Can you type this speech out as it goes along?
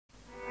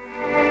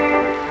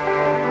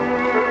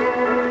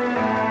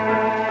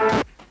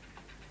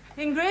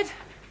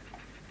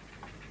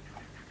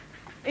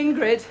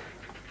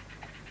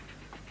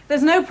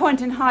There's no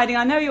point in hiding.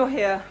 I know you're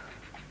here.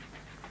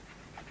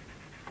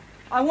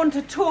 I want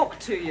to talk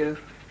to you.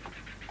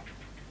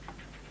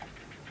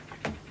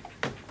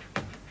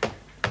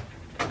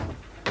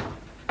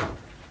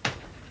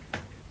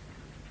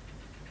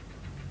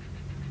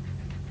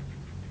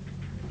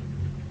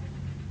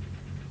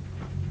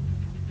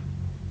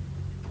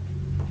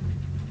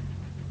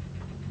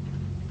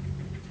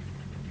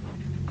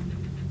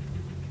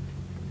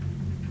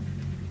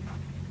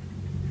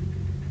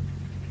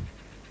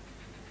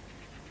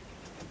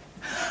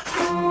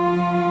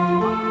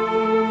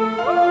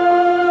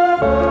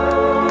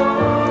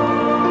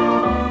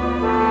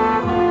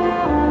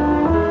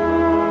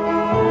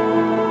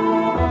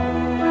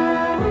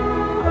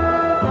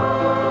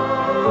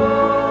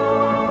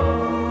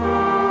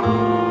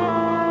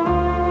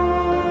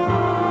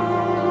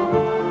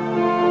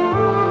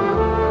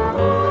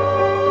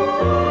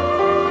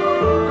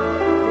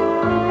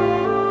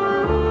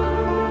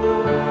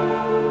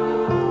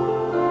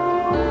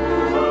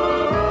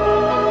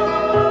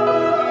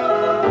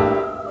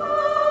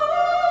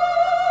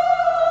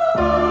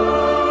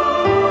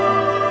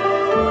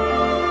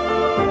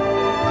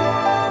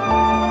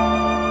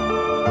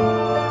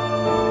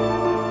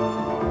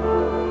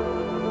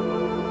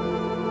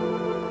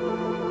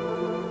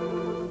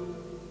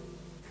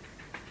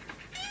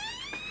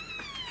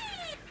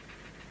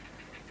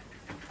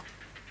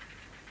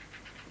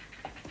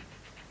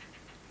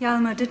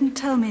 Hjalmar didn't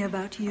tell me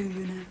about you,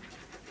 you know.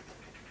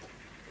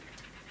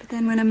 But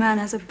then when a man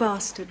has a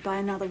bastard by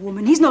another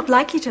woman, he's not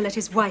likely to let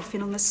his wife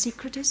in on the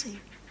secret, is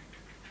he?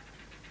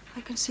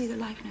 I can see the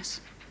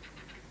likeness.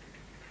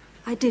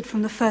 I did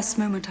from the first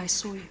moment I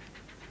saw you.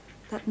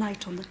 That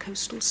night on the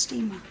coastal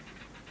steamer.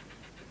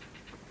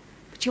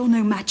 But you're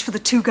no match for the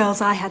two girls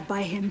I had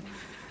by him.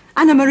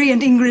 Anna Marie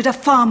and Ingrid are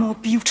far more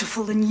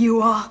beautiful than you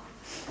are.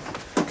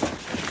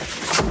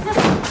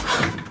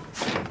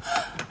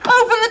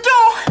 Open the door!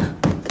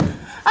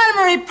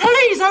 Anna-Marie,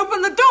 please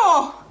open the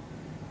door!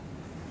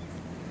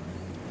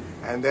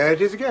 And there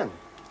it is again.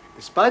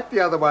 Despite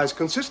the otherwise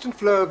consistent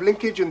flow of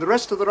linkage in the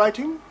rest of the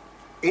writing,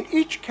 in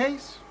each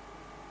case,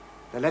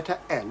 the letter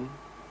N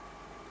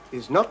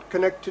is not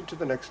connected to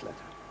the next letter.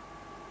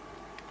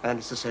 And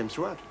it's the same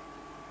throughout.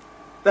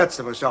 That's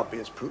the most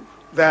obvious proof.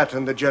 That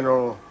and the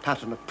general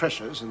pattern of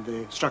pressures and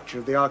the structure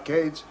of the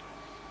arcades,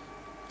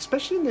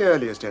 especially in the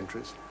earliest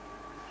entries.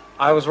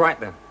 I was right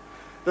then.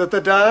 That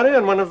the diary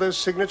and one of those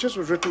signatures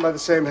was written by the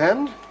same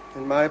hand,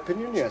 in my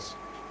opinion, yes.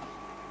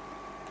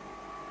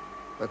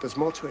 But there's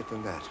more to it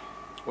than that.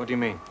 What do you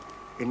mean?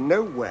 In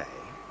no way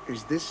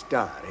is this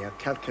diary a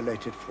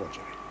calculated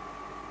forgery.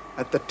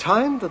 At the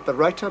time that the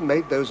writer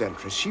made those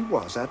entries, she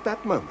was, at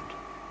that moment,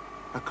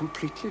 a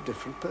completely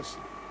different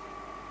person.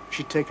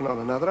 She'd taken on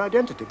another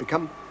identity,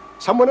 become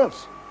someone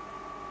else.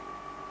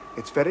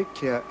 It's very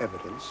clear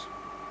evidence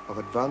of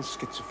advanced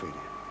schizophrenia.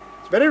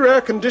 It's a very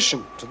rare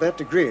condition, to that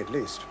degree at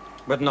least.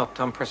 But not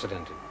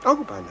unprecedented.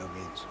 Oh, by no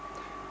means.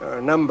 There are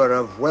a number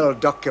of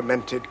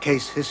well-documented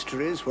case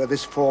histories where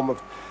this form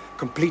of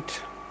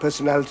complete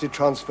personality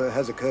transfer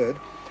has occurred.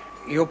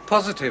 You're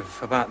positive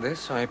about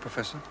this, are you,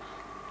 Professor?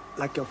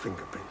 Like your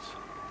fingerprints.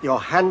 Your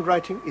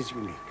handwriting is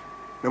unique.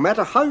 No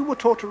matter how you were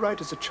taught to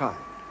write as a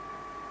child,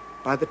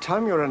 by the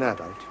time you're an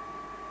adult,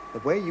 the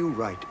way you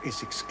write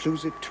is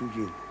exclusive to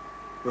you,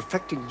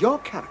 reflecting your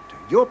character,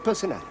 your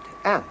personality,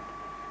 and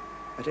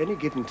at any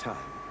given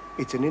time,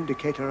 it's an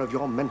indicator of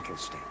your mental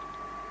state.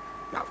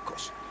 Now, of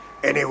course,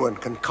 anyone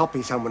can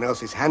copy someone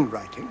else's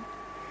handwriting,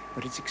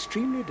 but it's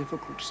extremely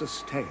difficult to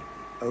sustain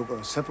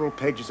over several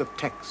pages of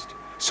text.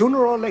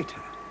 Sooner or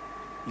later,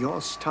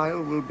 your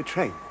style will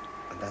betray you,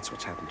 and that's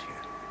what's happened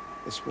here.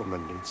 This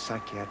woman needs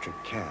psychiatric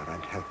care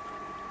and help,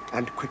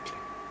 and quickly.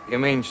 You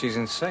mean she's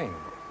insane?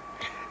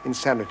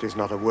 Insanity is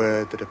not a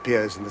word that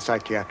appears in the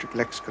psychiatric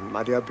lexicon,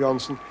 my dear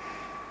Bjornsson,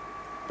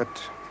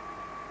 but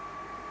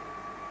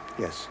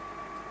yes.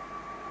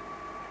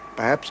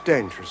 Perhaps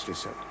dangerously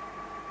so.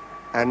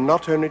 And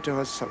not only to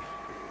herself.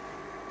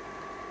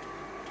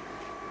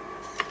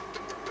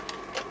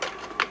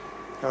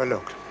 Now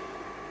look.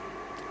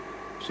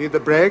 See the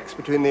breaks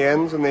between the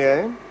N's and the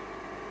A?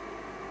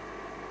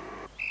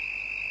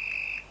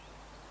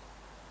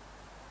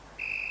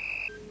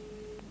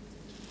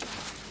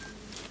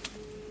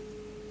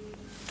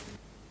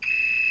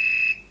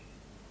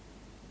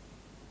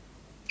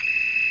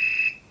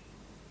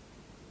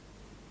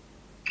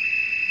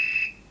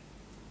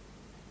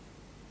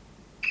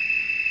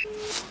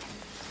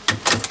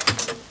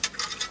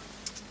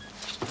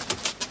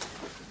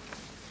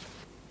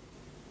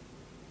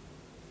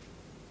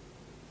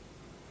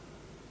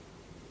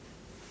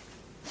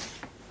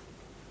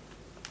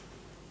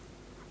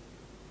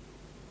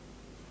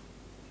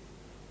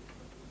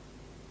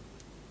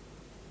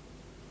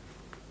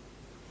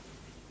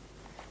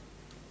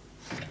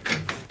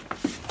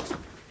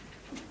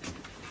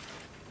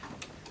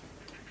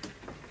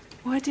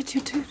 Why did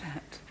you do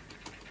that?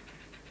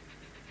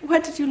 Why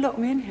did you lock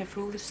me in here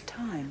for all this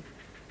time?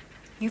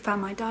 You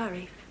found my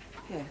diary.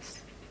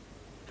 Yes.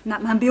 And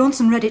that man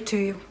Bjornsson read it to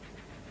you.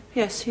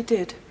 Yes, he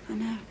did. I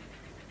know.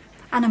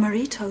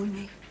 Anna-Marie told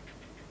me.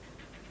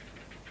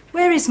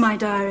 Where is my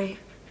diary?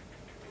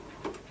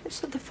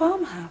 It's at the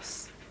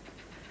farmhouse.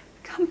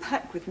 Come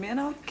back with me and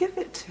I'll give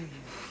it to you.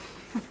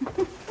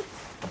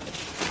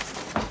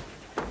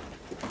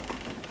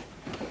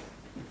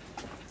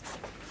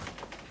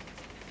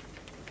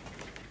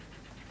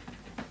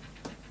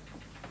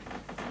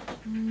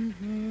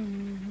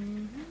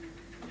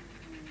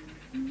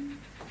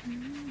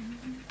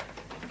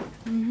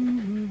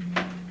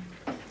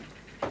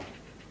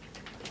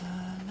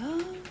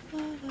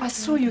 I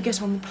saw you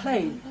get on the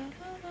plane.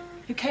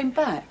 You came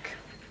back.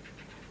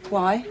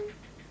 Why?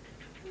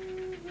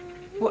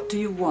 What do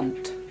you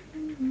want?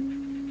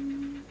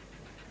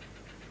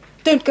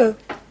 Don't go.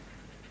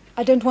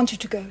 I don't want you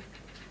to go.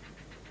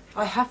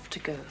 I have to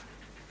go.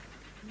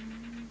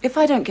 If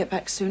I don't get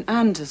back soon,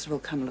 Anders will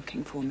come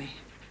looking for me.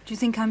 Do you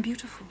think I'm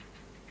beautiful?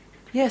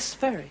 Yes,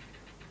 very.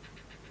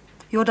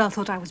 Jordal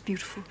thought I was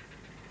beautiful.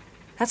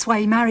 That's why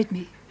he married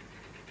me.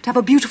 To have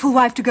a beautiful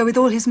wife to go with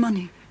all his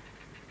money.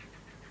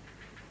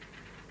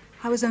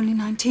 I was only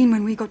 19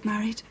 when we got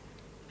married.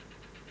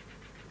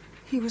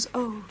 He was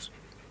old.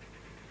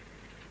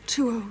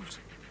 Too old.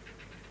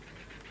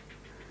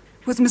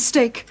 It was a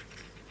mistake.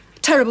 A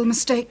terrible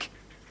mistake.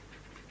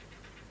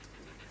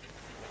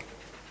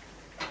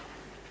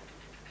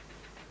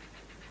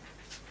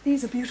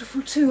 These are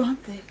beautiful too,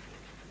 aren't they?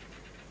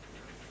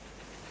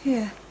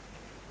 Here.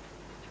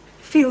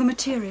 Feel the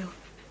material.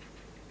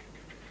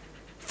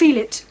 Feel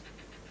it.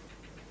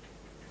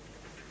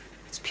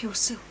 It's pure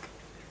silk.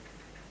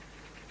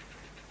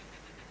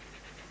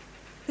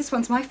 This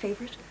one's my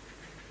favorite.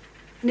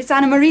 And it's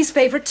Anna-Marie's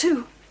favorite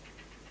too.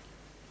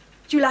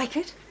 Do you like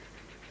it?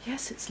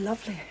 Yes, it's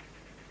lovely.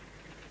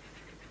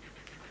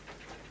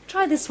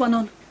 Try this one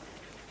on.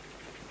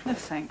 No,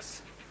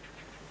 thanks.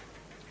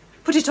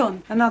 Put it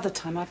on. Another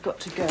time, I've got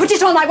to go. Put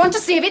it on. I want to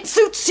see if it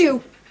suits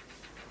you.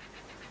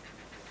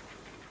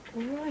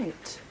 All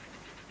right.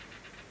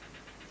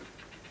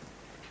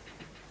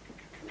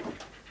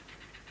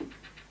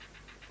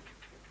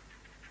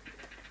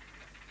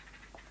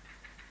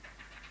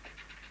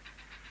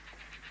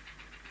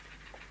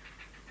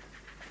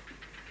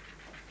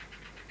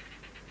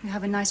 You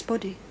have a nice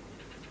body.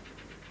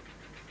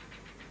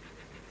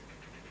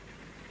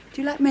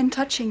 Do you like men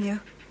touching you?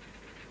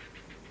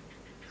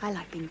 I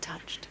like being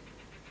touched.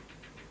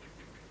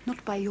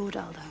 Not by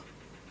Jordal, though.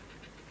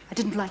 I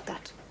didn't like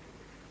that.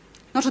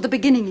 Not at the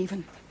beginning,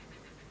 even.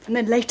 And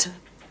then later.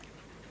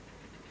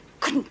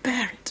 Couldn't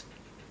bear it.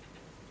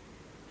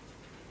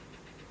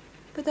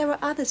 But there were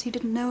others he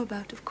didn't know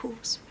about, of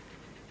course.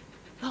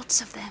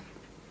 Lots of them.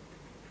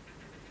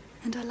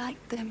 And I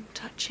liked them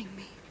touching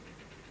me.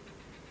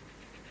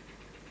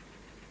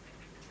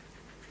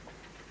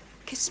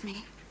 Kiss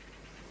me.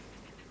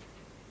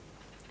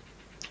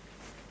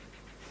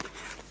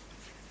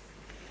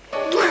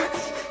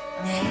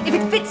 If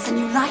it fits and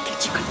you like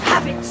it, you can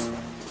have it.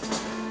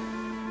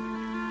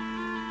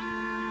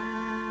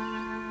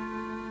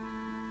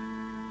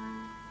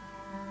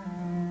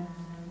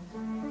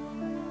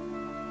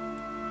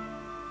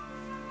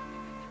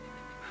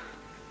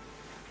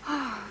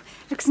 Oh,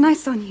 looks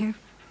nice on you.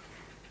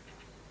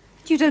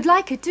 You don't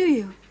like it, do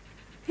you?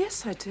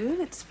 Yes, I do.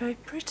 It's very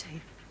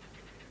pretty.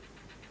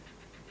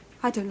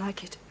 I don't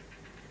like it.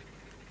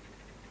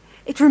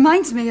 It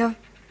reminds me of...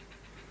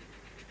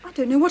 I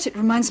don't know what it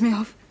reminds me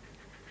of.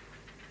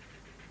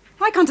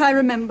 Why can't I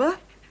remember?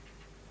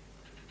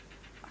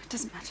 It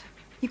doesn't matter.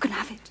 You can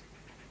have it.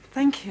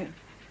 Thank you.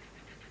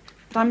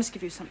 But I must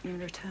give you something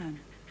in return.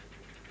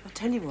 I'll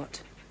tell you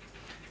what.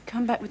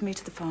 Come back with me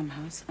to the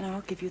farmhouse and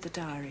I'll give you the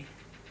diary.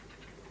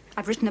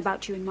 I've written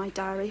about you in my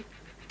diary.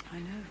 I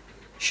know.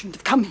 You shouldn't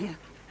have come here.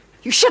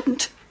 You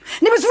shouldn't.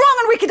 And it was wrong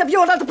and wicked of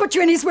Jordal to put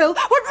you in his will.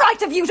 What right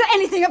have you to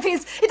anything of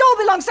his? It all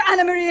belongs to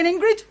Anna-Marie and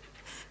Ingrid.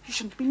 You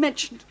shouldn't have been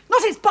mentioned.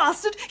 Not his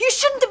bastard. You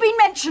shouldn't have been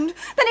mentioned.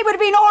 Then it would have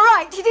been all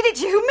right. He did it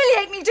to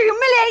humiliate me, to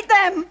humiliate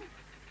them.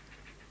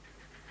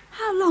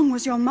 How long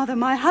was your mother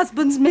my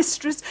husband's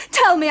mistress?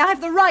 Tell me, I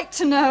have the right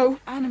to know.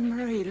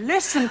 Anna-Marie,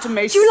 listen to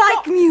me. Do you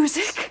Stop. like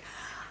music?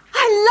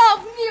 I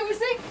love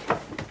music.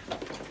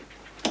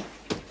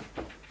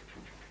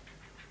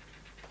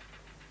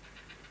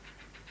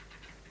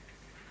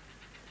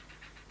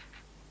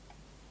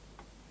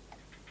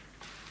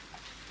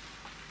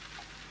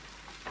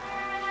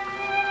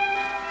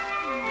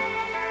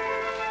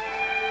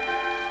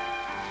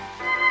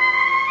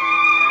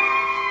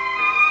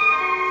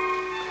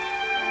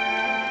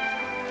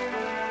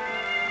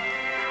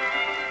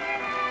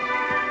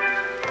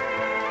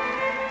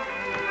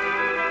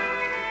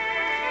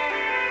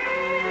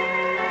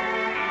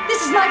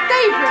 This is my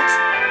favourite.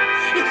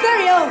 It's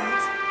very old.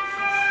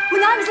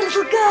 When I was a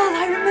little girl,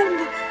 I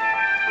remember.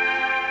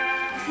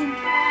 I think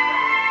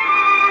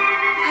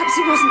perhaps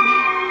it wasn't me.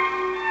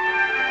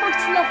 Oh,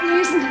 it's lovely,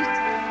 isn't it?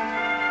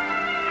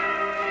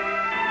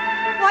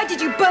 Why did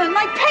you burn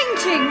my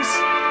paintings?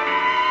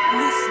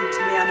 Listen to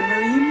me,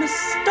 Anna-Marie. You must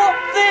stop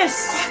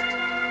this.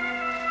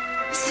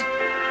 Listen.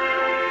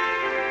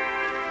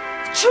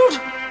 The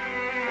children.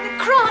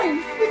 They're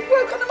crying. We've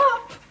woken them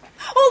up.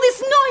 All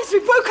this noise,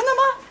 we've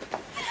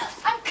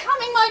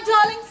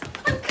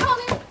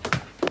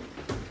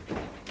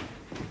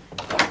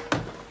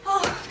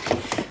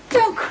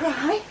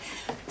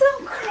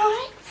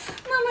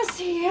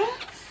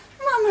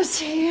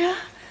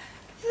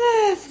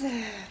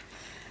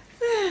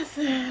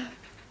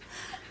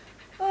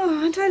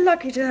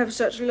lucky to have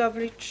such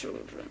lovely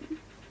children.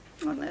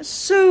 And they're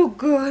so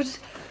good.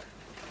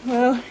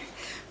 Well,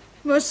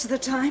 most of the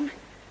time.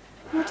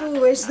 Not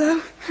always,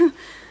 though.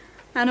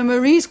 Anna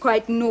Marie's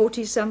quite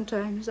naughty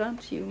sometimes,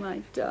 aren't you,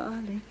 my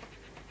darling?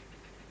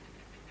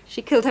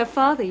 She killed her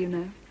father, you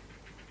know.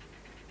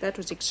 That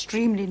was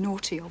extremely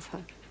naughty of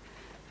her.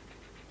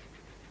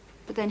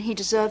 But then he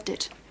deserved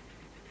it.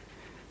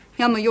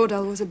 Hjalmar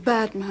Jordal was a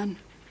bad man.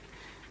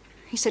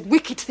 He said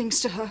wicked things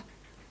to her.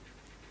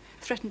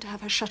 Threatened to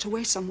have her shut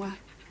away somewhere.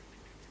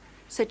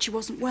 Said she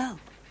wasn't well.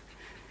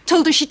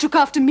 Told her she took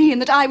after me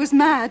and that I was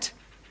mad.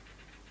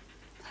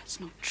 That's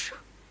not true.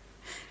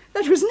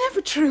 That was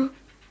never true.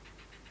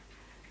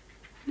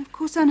 And of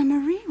course Anna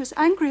Marie was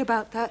angry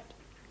about that.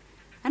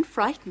 And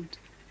frightened.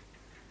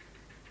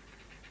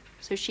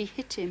 So she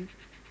hit him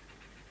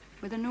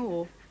with an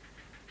oar.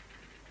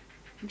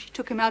 And she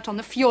took him out on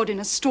the fjord in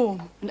a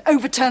storm and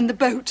overturned the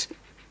boat.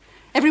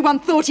 Everyone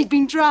thought he'd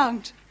been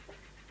drowned.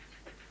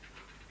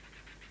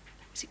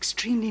 It was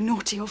extremely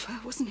naughty of her,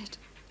 wasn't it?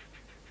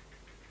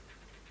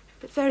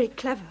 But very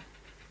clever.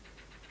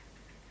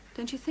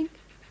 Don't you think?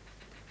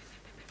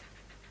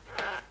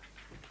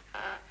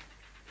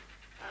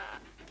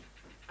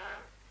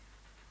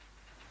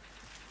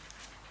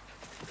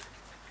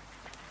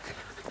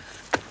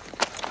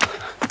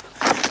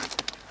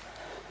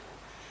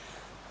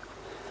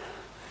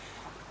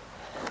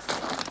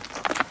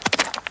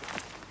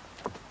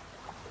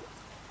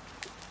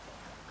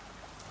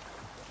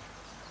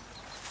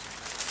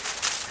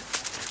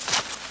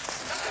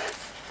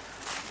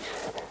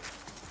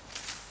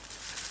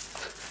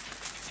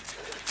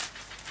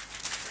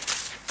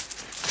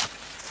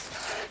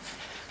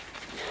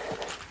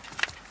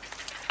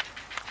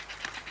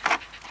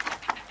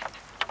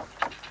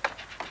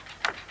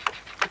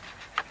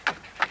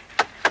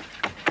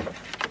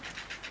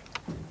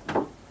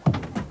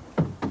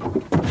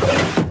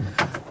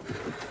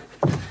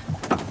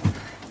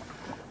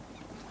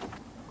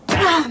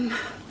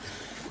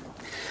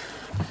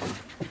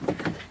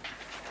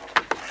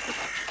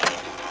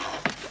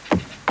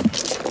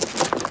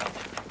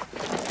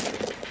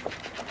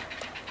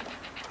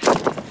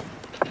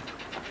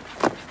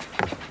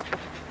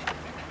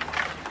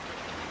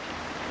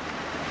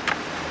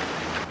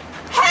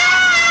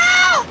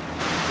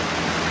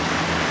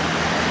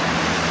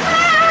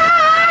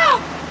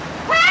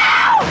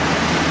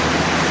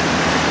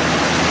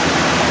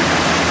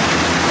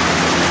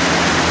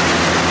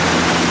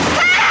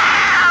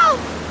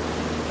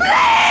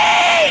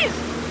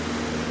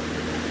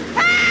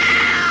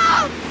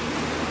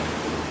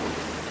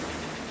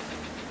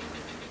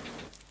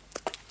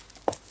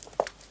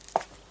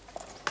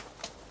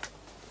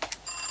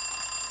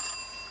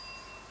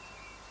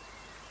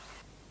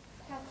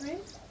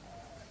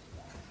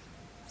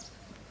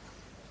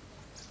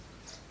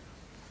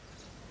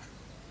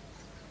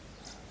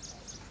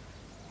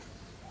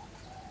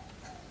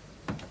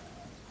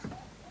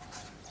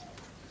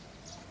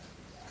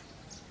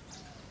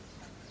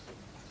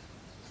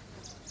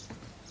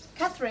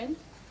 Catherine?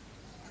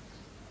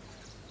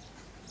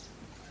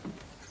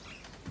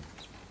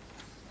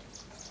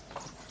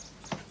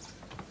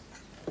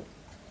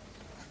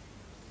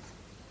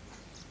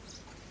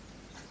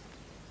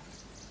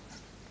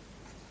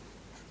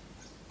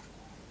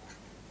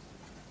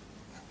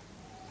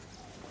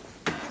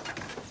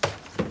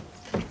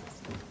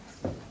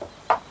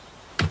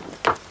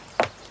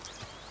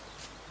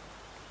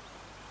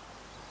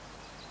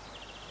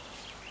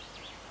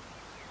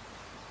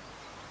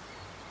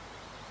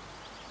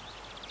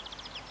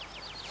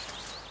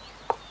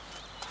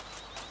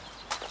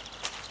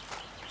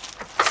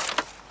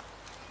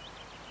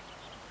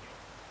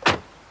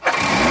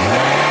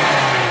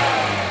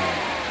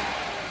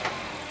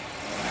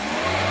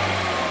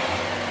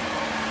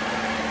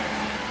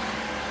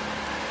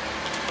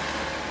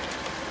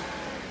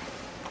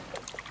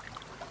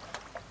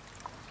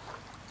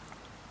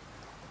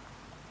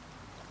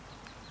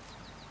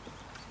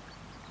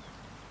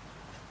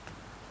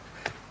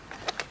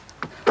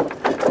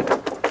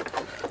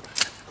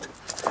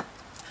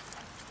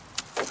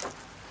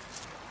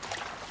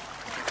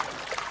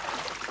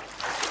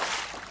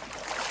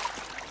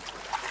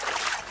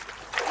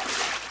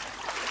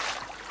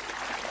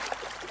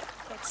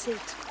 That's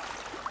it.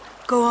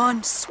 Go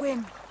on,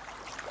 swim.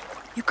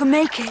 You can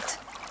make it.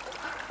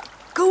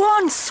 Go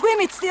on, swim.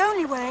 It's the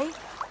only way.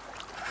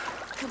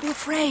 Don't be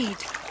afraid.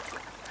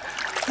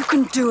 You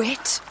can do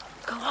it.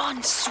 Go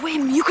on,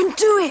 swim. You can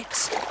do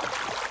it.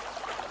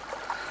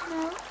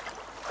 No.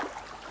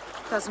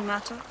 Doesn't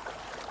matter.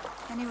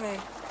 Anyway,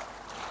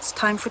 it's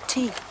time for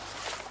tea.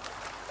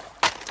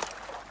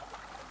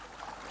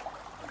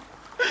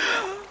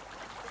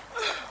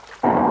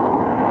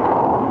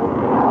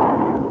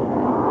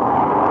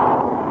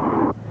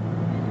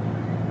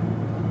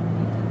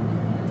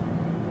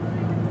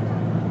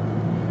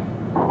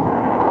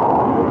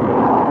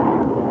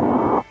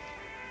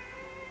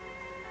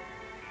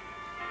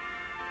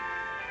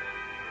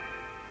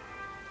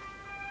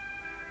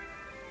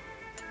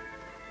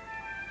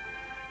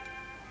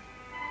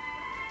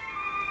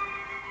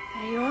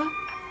 There you are.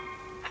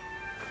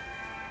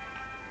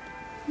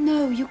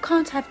 No, you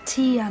can't have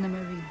tea,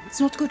 Anna-Marie. It's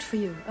not good for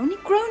you. Only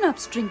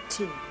grown-ups drink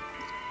tea.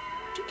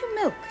 Drink your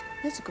milk.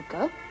 There's a good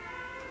girl.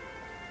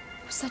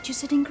 Was that you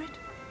said, Ingrid?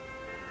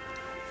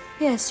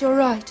 Yes, you're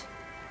right.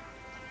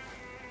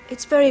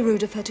 It's very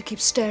rude of her to keep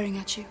staring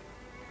at you.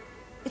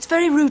 It's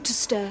very rude to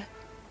stare.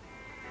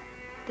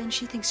 Then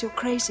she thinks you're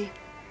crazy.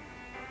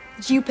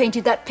 That you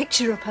painted that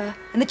picture of her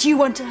and that you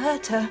want to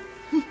hurt her.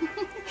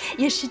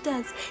 Yes, she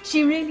does.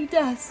 She really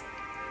does.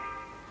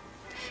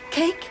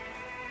 Cake?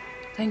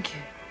 Thank you.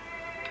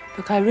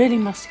 Look, I really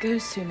must go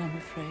soon, I'm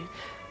afraid.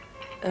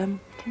 Can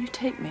you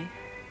take me?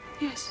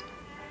 Yes.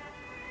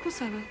 Of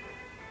course I will.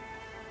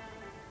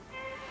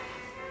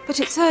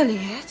 But it's early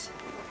yet.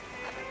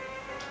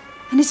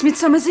 And it's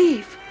Midsummer's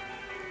Eve.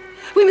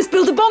 We must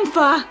build a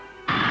bonfire.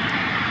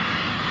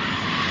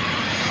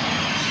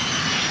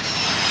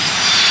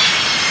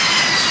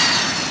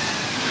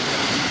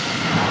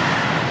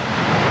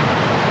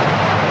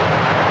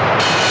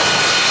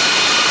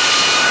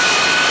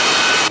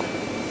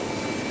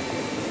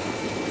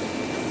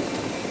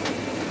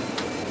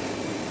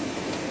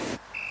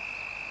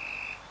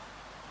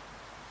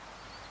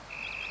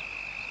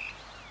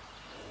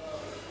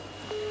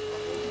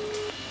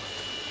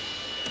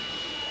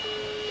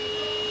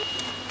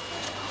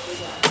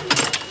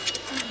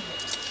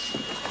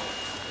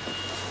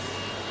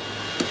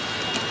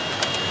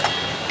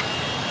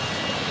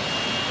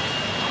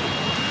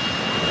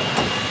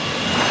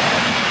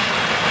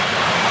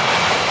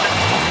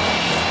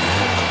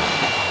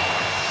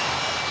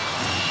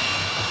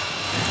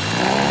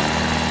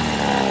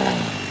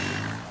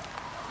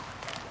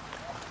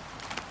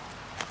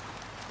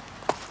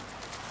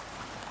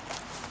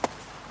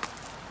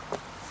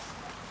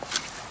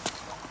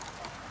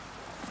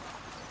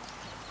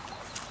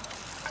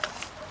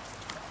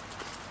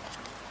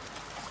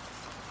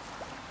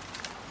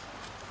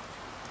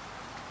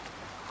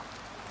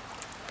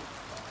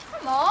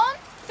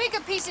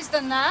 Pieces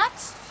than that.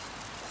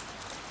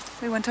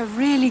 We want a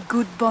really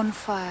good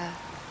bonfire,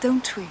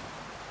 don't we?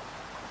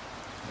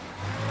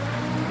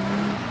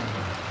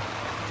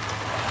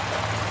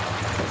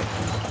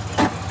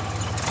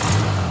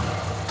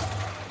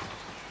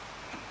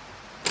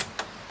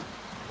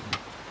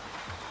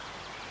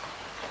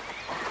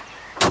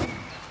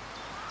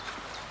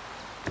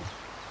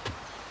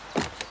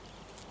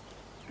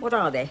 What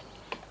are they?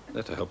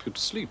 They're to help you to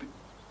sleep.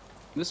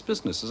 This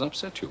business has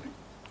upset you.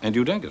 And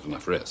you don't get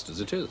enough rest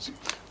as it is.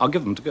 I'll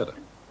give them together.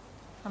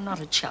 I'm not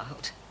a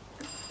child.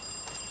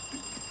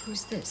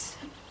 Who's this?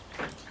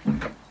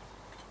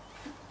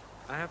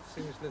 I have to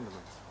see Miss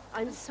Lindemann.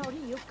 I'm sorry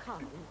you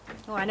can't.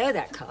 Oh, I know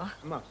that car.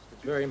 I must.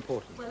 It's very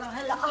important. Well,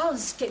 I'll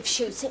ask if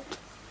she's...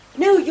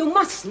 No, you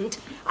mustn't.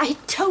 I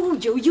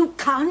told you, you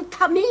can't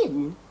come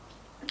in.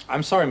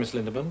 I'm sorry, Miss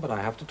Lindemann, but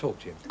I have to talk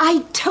to you. I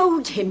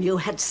told him you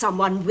had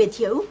someone with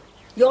you.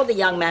 You're the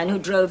young man who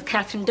drove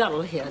Catherine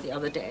Durrell here the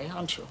other day,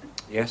 aren't you?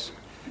 Yes.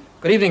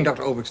 Good evening,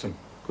 Dr. Ulbrichton.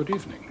 Good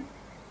evening.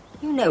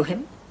 You know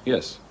him?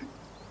 Yes.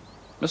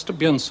 Mr.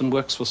 Björnsson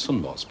works for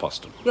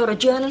Sundagsposten. You're a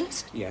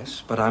journalist?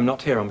 Yes, but I'm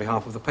not here on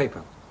behalf of the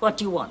paper. What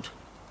do you want?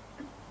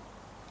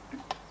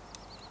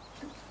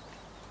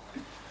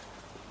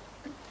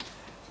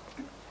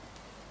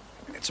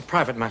 It's a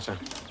private matter.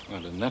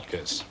 Well, in that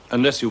case,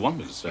 unless you want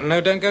me to say... No,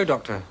 don't go,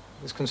 Doctor.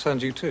 This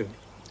concerns you too.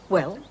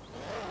 Well?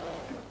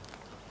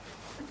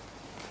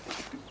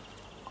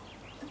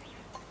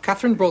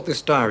 Catherine brought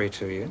this diary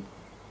to you,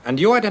 and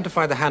you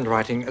identify the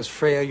handwriting as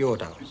Freya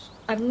Jordal's.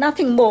 I've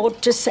nothing more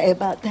to say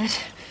about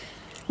that.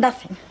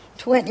 Nothing.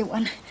 To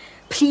anyone.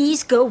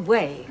 Please go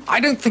away.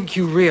 I don't think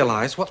you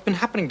realize what's been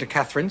happening to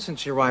Catherine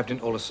since she arrived in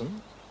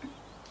Ålesund.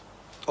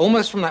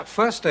 Almost from that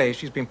first day,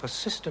 she's been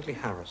persistently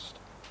harassed.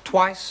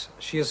 Twice,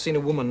 she has seen a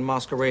woman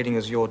masquerading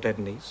as your dead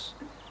niece.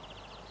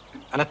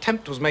 An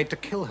attempt was made to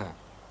kill her.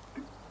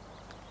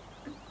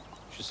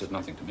 She said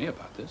nothing to me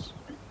about this.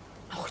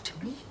 Oh,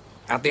 to me?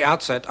 At the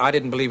outset, I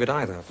didn't believe it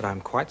either, but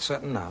I'm quite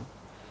certain now.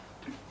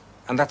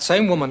 And that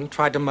same woman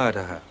tried to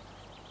murder her.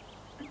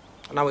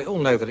 Now, we all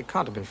know that it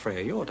can't have been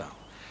Freya Jordal.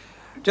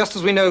 Just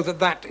as we know that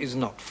that is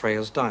not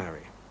Freya's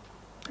diary.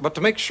 But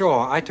to make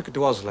sure, I took it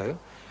to Oslo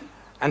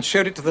and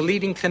showed it to the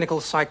leading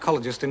clinical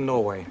psychologist in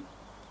Norway.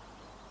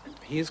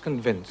 He is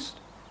convinced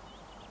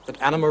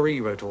that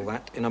Anna-Marie wrote all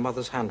that in her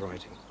mother's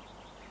handwriting.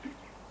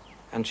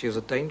 And she is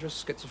a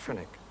dangerous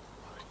schizophrenic.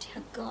 Oh,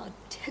 dear God,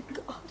 dear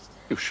God.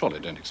 You surely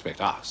don't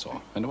expect us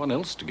or anyone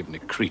else to give any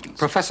credence.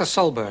 Professor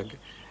Solberg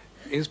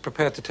is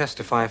prepared to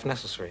testify if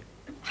necessary.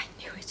 I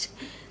knew it.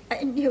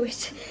 I knew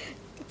it.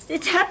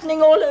 It's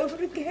happening all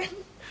over again.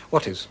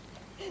 What is?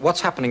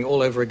 What's happening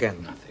all over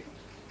again? Nothing.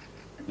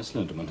 Miss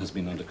Lindemann has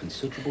been under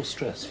considerable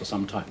stress for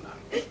some time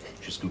now.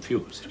 She's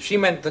confused. She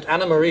meant that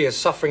Anna-Marie is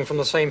suffering from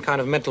the same kind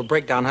of mental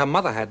breakdown her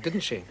mother had,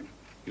 didn't she?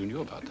 You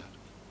knew about that?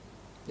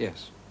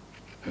 Yes.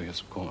 Oh,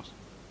 yes, of course.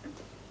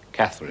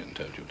 Catherine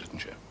told you, didn't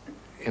she?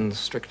 In the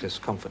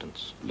strictest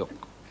confidence. Look,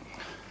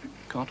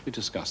 can't we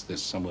discuss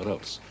this somewhere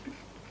else?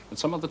 At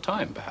some other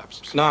time,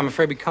 perhaps? No, I'm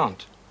afraid we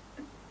can't.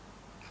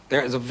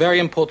 There is a very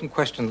important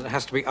question that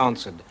has to be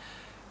answered.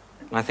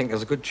 And I think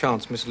there's a good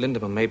chance Miss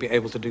Lindemann may be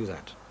able to do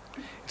that.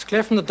 It's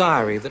clear from the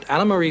diary that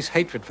Anna Marie's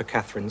hatred for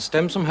Catherine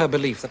stems from her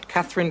belief that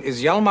Catherine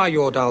is Hjalmar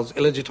Jordal's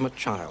illegitimate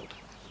child.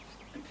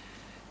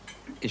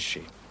 Is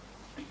she?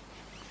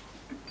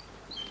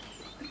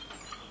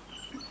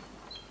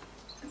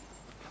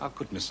 How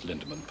could Miss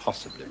Lindemann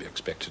possibly be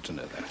expected to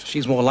know that?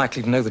 She's more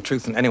likely to know the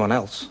truth than anyone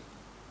else.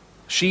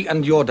 She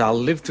and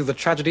Jordal lived through the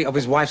tragedy of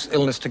his wife's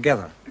illness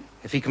together.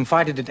 If he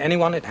confided in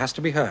anyone, it has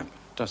to be her.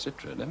 Does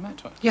it really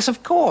matter? Yes,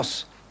 of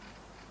course.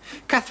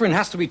 Catherine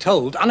has to be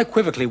told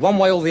unequivocally one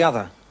way or the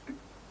other.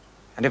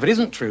 And if it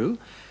isn't true,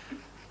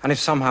 and if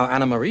somehow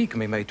Anna Marie can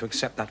be made to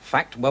accept that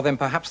fact, well, then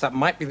perhaps that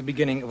might be the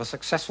beginning of a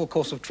successful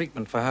course of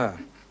treatment for her.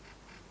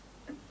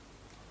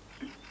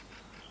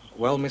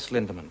 Well, Miss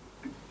Lindemann,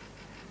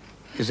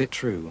 is it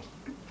true?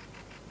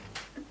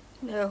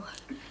 No,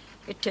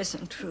 it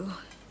isn't true.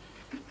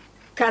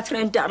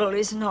 Catherine Duddle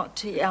is not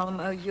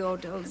Hjalmar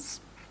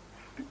Jordal's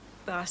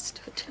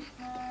bastard.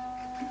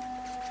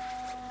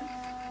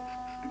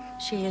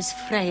 She is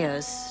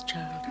Freya's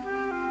child.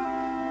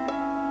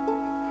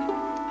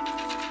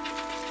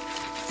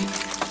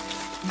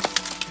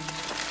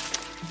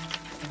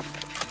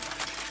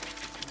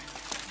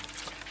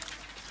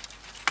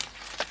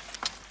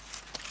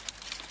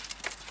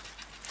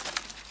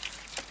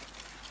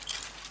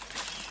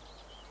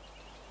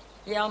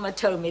 Hjalmar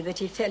told me that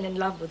he fell in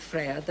love with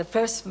Freya the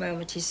first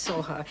moment he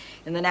saw her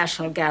in the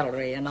National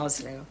Gallery in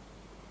Oslo.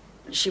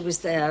 She was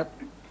there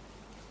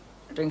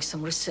doing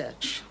some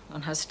research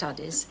on her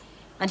studies,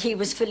 and he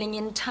was filling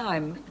in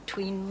time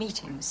between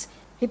meetings.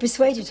 He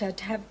persuaded her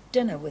to have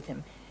dinner with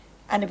him,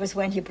 and it was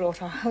when he brought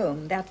her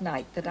home that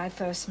night that I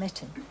first met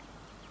him.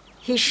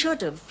 He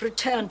should have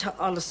returned to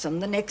Olsen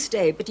the next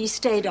day, but he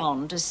stayed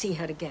on to see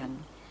her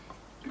again.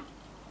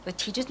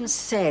 But he didn't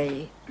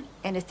say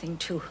anything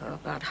to her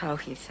about how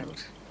he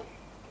felt.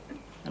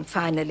 And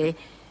finally,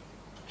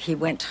 he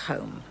went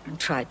home and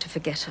tried to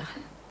forget her,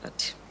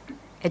 but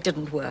it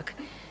didn't work.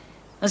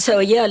 And so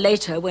a year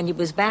later, when he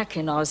was back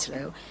in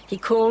Oslo, he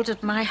called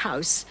at my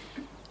house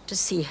to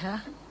see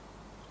her.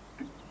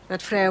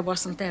 But Freya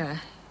wasn't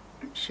there.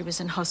 She was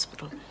in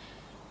hospital.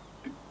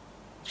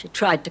 She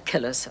tried to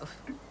kill herself.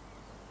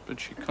 But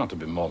she can't have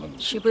been more than...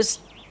 She was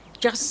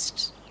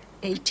just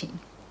 18.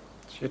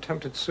 She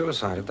attempted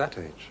suicide at that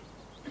age.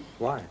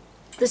 Why?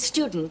 The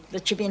student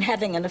that she'd been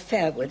having an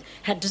affair with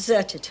had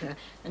deserted her,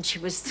 and she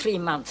was 3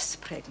 months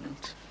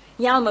pregnant.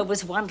 Hjalmar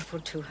was wonderful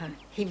to her.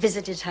 He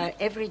visited her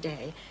every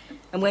day,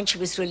 and when she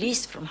was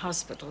released from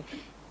hospital,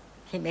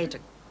 he made a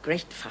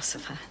great fuss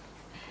of her,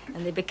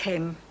 and they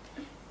became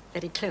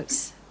very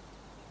close.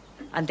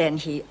 And then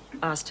he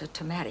asked her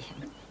to marry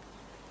him.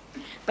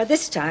 By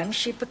this time,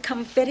 she'd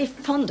become very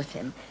fond of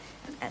him,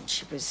 and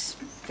she was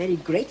very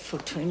grateful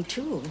to him,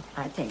 too,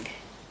 I think.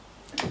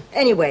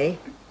 Anyway,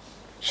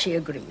 she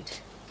agreed.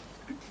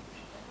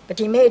 But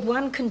he made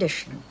one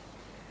condition,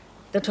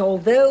 that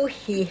although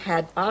he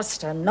had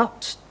asked her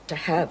not to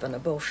have an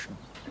abortion,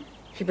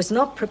 he was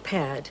not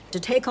prepared to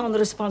take on the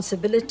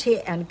responsibility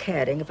and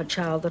caring of a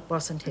child that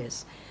wasn't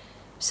his.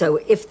 So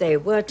if they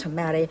were to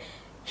marry,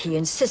 he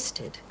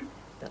insisted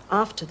that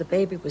after the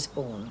baby was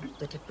born,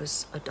 that it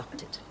was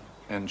adopted.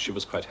 And she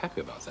was quite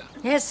happy about that.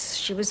 Yes,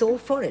 she was all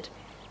for it.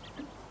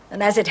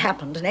 And as it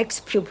happened, an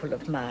ex-pupil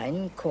of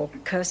mine called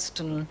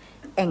Kirsten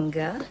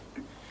Enger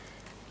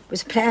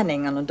was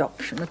planning an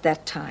adoption at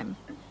that time.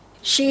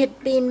 She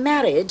had been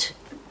married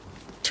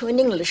to an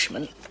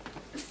Englishman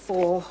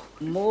for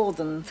more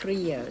than 3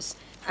 years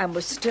and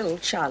was still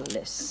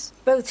childless.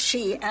 Both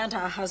she and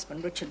her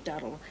husband, Richard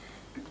Duddle,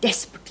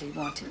 desperately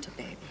wanted a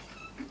baby.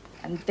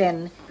 And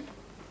then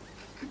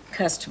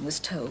Kirsten was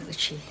told that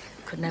she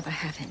could never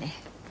have any.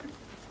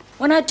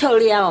 When I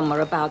told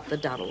Hjalmar about the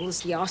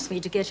Duddles, he asked me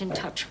to get in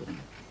touch with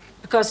them,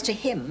 because to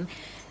him,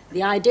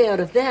 the idea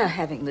of their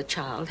having the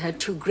child had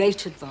 2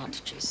 great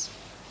advantages.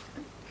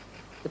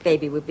 The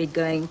baby would be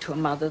going to a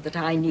mother that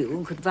I knew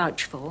and could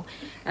vouch for,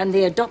 and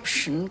the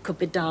adoption could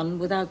be done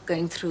without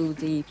going through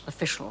the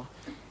official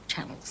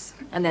channels.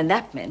 And then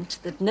that meant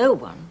that no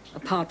one,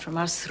 apart from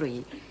us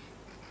 3,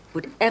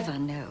 would ever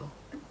know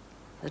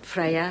that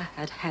Freya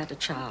had had a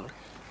child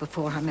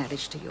before her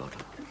marriage to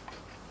Jordal.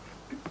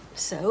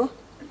 So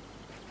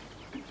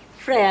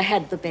Freya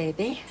had the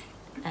baby,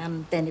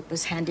 and then it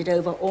was handed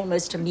over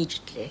almost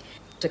immediately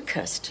to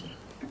Kirsten.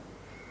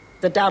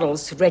 The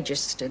Duddles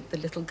registered the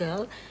little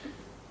girl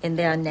in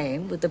their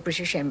name with the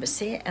British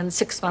Embassy, and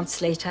 6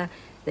 months later,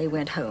 they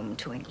went home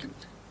to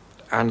England.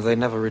 And they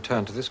never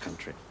returned to this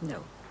country?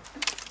 No.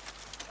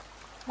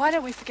 Why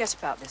don't we forget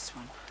about this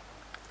one?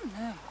 Oh,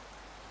 no.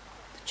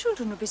 The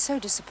children would be so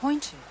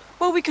disappointed.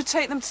 Well, we could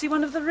take them to see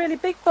one of the really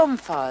big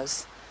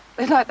bonfires.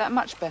 They like that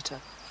much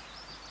better.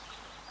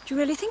 Do you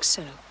really think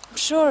so? I'm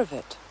sure of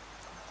it.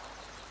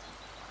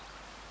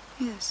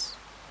 Yes.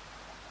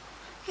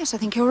 Yes, I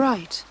think you're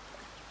right.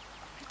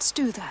 Let's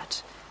do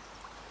that.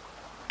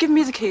 Give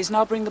me the keys and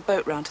I'll bring the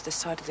boat round to this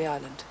side of the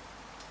island.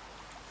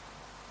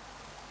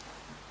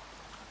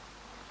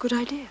 Good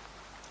idea.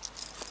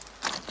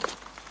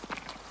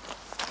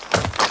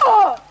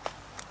 Oh!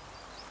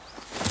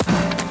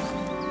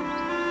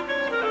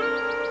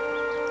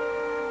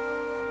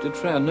 Did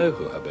Freya know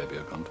who her baby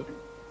had gone to?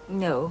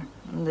 No,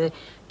 and the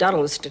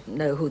Durrells didn't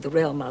know who the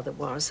real mother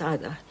was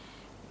either.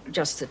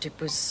 Just that it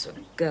was a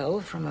girl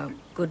from a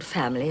good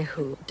family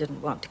who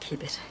didn't want to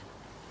keep it.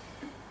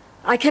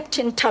 I kept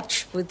in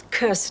touch with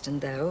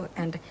Kirsten, though,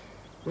 and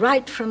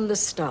right from the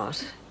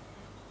start,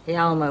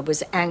 Hjalmar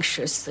was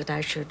anxious that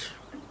I should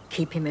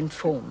keep him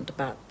informed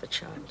about the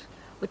child,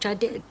 which I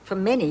did for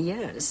many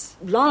years,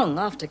 long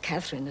after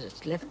Catherine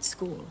had left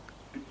school.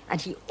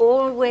 And he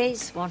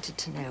always wanted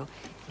to know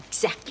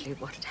exactly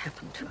what had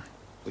happened to her.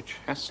 Which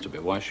has to be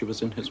why she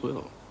was in his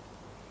will.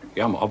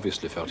 Hjalmar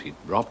obviously felt he'd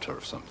robbed her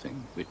of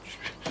something, which,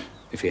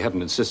 if he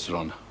hadn't insisted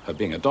on her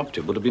being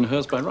adopted, would have been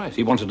hers by right.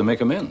 He wanted to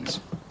make amends.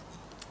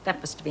 That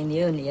must have been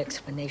the only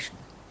explanation.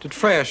 Did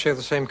Freya show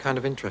the same kind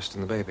of interest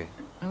in the baby?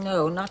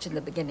 No, not in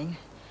the beginning.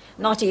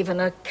 Not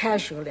even a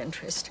casual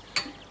interest.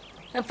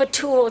 And for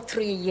 2 or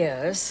 3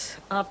 years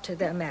after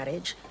their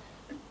marriage,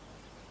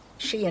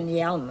 she and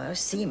Hjalmar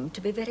seemed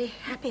to be very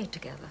happy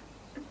together.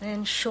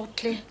 Then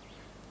shortly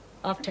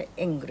after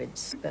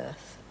Ingrid's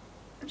birth,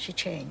 she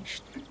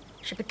changed.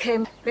 She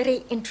became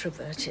very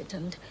introverted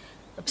and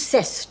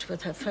obsessed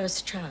with her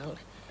first child.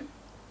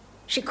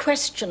 She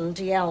questioned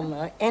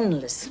Hjalmar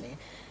endlessly,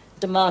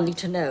 demanding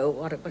to know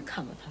what had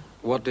become of her.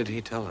 What did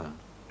he tell her?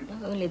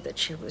 Only that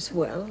she was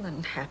well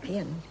and happy,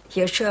 and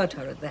he assured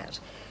her of that.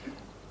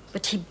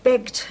 But he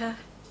begged her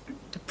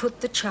to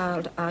put the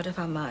child out of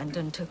her mind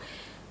and to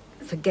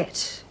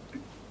forget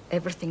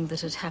everything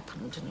that had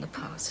happened in the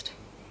past.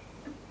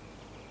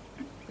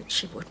 But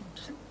she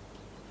wouldn't,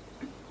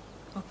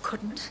 or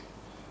couldn't.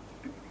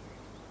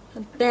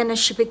 And then, as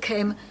she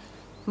became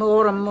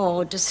more and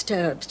more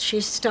disturbed,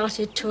 she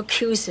started to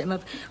accuse him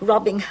of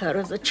robbing her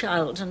of the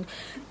child and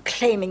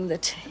claiming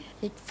that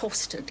he'd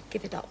forced her to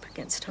give it up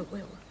against her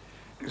will.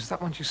 Is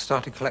that when she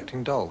started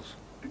collecting dolls?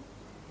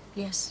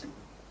 Yes.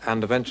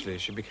 And eventually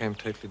she became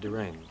totally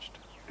deranged?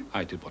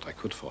 I did what I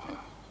could for her.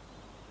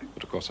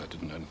 But of course I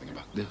didn't know anything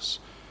about this.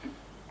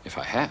 If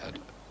I had,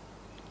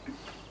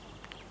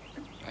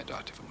 I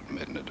doubt if it would have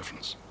made any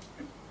difference.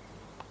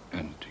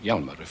 And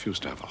Hjalmar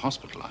refused to have her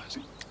hospitalized.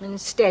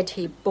 Instead,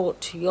 he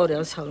bought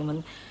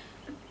Jodelsholmen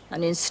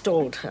and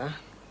installed her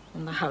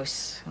in the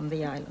house on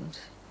the island.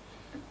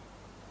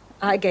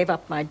 I gave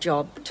up my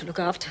job to look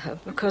after her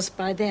because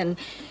by then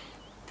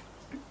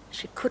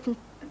she couldn't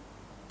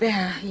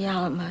bear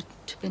Hjalmar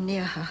to be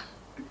near her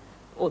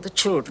or the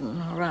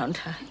children around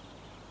her.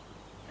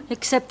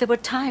 Except there were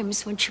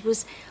times when she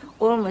was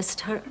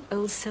almost her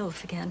old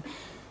self again.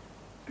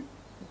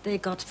 They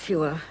got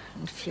fewer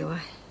and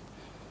fewer.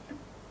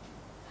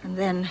 And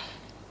then,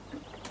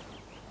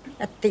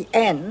 at the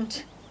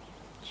end...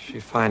 She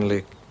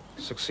finally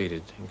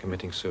succeeded in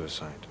committing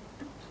suicide.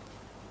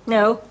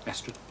 No.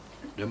 Astrid,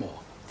 no more.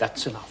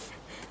 That's enough.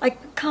 I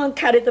can't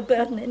carry the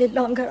burden any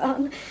longer,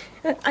 Anne.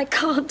 I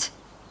can't.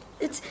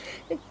 It's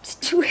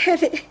too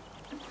heavy.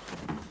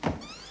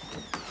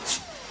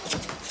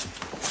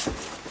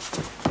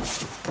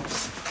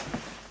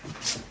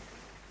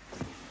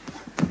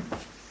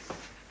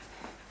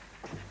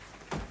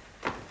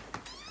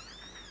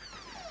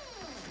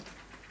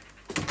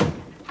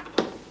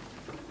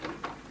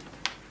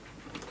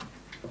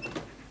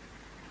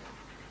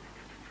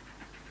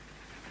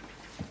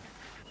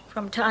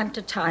 From time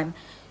to time,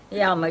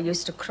 Hjalmar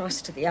used to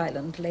cross to the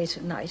island late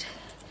at night.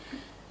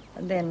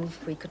 And then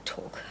we could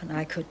talk, and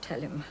I could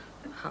tell him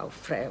how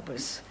Freya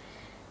was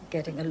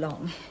getting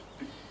along.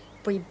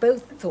 We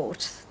both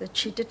thought that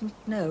she didn't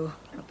know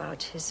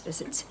about his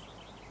visits.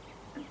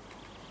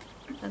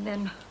 And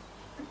then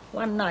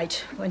one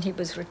night, when he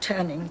was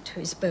returning to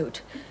his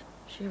boat,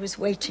 she was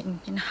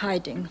waiting in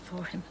hiding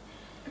for him.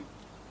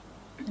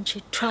 And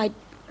she tried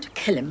to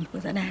kill him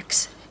with an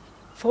axe.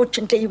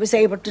 Fortunately, he was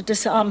able to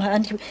disarm her,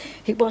 and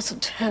he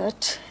wasn't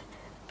hurt.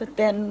 But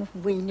then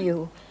we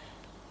knew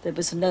there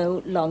was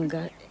no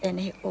longer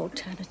any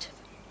alternative.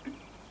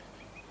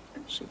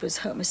 She was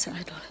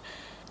homicidal.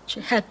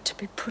 She had to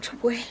be put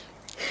away.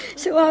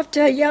 So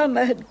after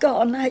Hjalmar had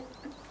gone,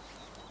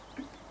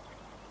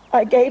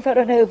 I gave her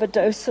an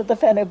overdose of the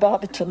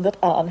phenobarbital that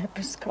Arne had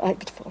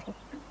prescribed for her.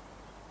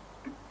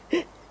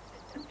 You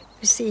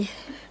see,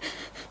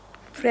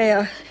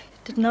 Freya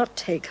did not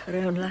take her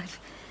own life.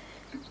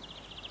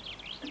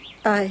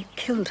 I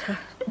killed her.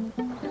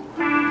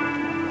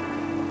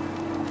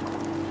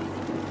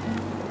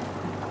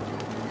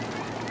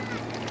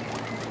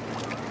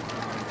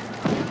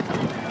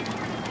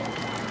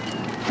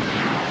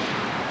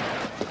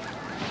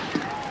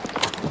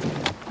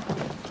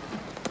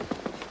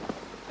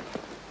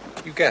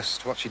 You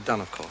guessed what she'd done,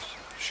 of course.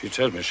 She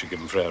told me she'd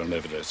given Freya an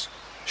overdose.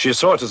 She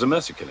saw it as a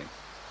mercy killing.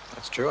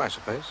 That's true, I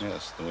suppose.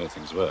 Yes, the way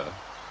things were.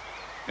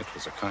 It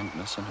was a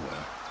kindness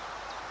anyway.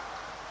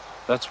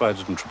 That's why I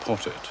didn't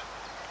report it.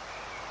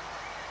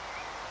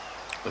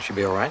 Will she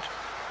be all right?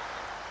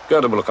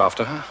 Gerda will look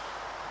after her,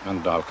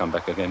 and I'll come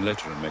back again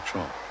later and make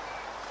sure.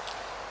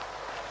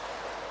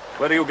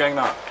 Where are you going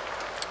now?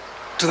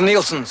 To the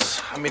Nielsen's.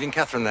 I'm meeting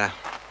Catherine there.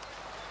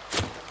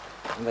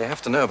 And they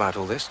have to know about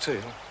all this, too.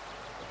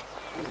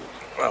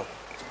 Well,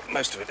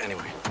 most of it,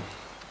 anyway.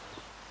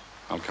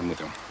 I'll come with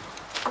you.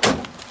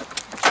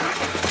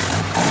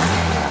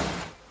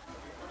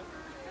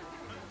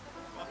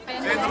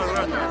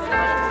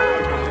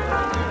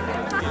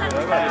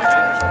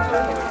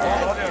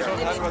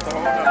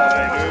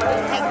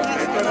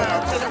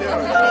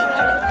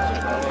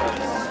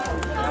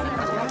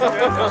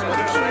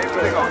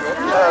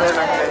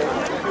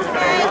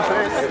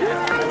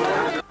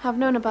 I've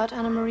known about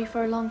Anna-Marie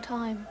for a long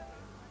time,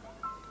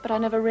 but I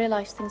never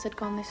realized things had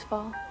gone this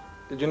far.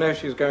 Did you know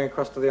she was going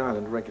across to the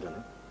island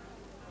regularly?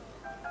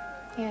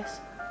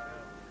 Yes.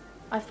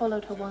 I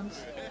followed her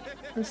once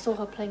and saw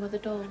her playing with the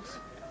dolls,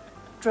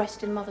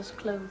 dressed in Mother's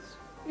clothes.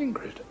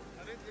 Ingrid,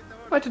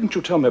 why didn't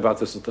you tell me about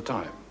this at the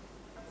time?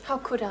 How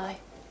could I?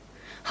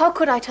 How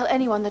could I tell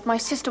anyone that my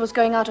sister was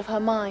going out of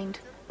her mind?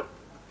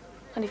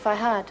 And if I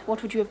had,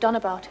 what would you have done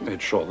about it?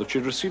 Made sure that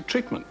she'd received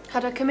treatment,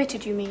 Had her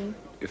committed, you mean?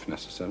 if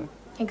necessary.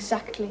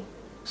 Exactly.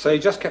 So you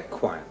just kept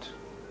quiet.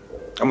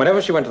 And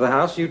whenever she went to the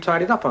house, you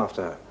tidied up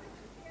after her.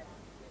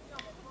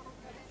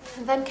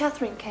 And then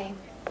Catherine came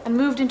and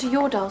moved into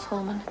your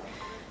Holman.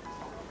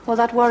 Well,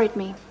 that worried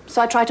me,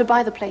 so I tried to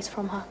buy the place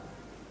from her.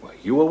 Were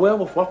you aware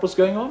of what was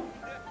going on?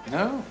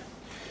 No.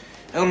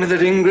 Only that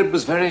Ingrid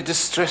was very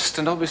distressed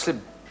and obviously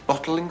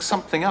bottling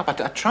something up. I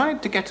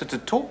tried to get her to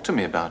talk to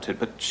me about it,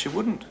 but she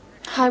wouldn't.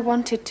 I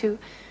wanted to,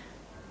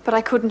 but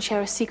I couldn't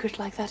share a secret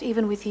like that,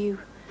 even with you.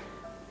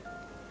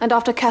 And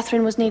after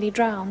Catherine was nearly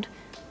drowned,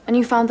 and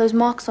you found those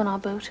marks on our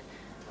boat,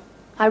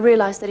 I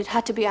realized that it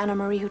had to be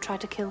Anna-Marie who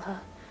tried to kill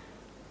her.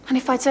 And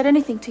if I'd said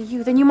anything to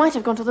you, then you might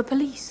have gone to the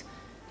police.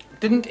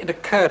 Didn't it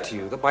occur to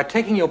you that by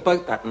taking your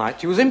boat that night,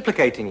 she was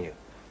implicating you?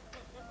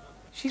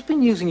 She's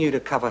been using you to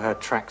cover her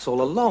tracks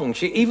all along.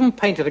 She even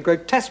painted a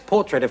grotesque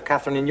portrait of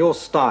Catherine in your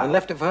style and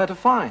left it for her to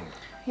find.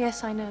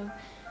 Yes, I know.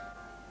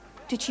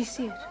 Did she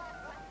see it?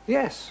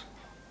 Yes.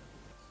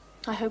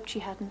 I hoped she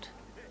hadn't.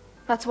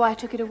 That's why I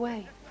took it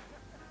away.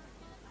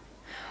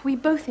 We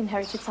both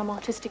inherited some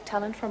artistic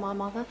talent from our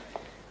mother.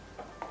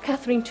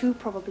 Catherine too,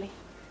 probably.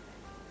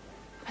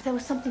 But there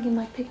was something in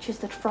my pictures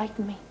that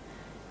frightened me.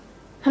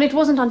 And it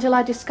wasn't until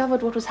I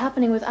discovered what was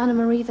happening with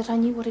Anna-Marie that I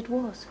knew what it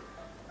was.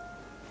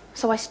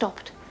 So I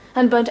stopped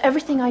and burnt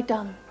everything I'd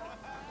done,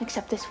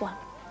 except this one.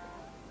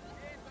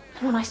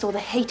 And when I saw the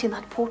hate in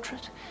that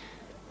portrait,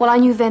 well, I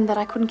knew then that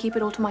I couldn't keep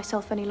it all to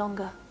myself any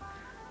longer.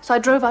 So I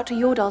drove out to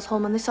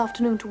Jordalsholmen this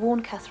afternoon to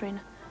warn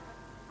Catherine.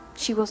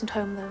 She wasn't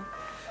home, though.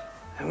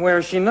 And where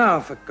is she now,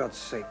 for God's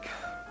sake?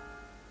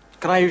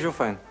 Can I use your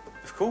phone?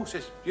 Of course,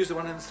 yes. Use the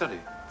one in the study.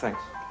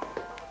 Thanks.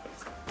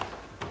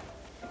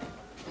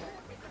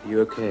 Are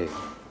you okay?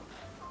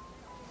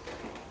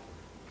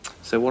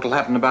 So what'll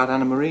happen about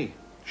Anna-Marie?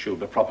 She'll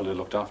be properly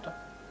looked after.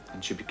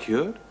 And she'll be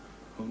cured?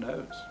 Who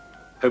knows?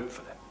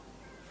 Hopefully.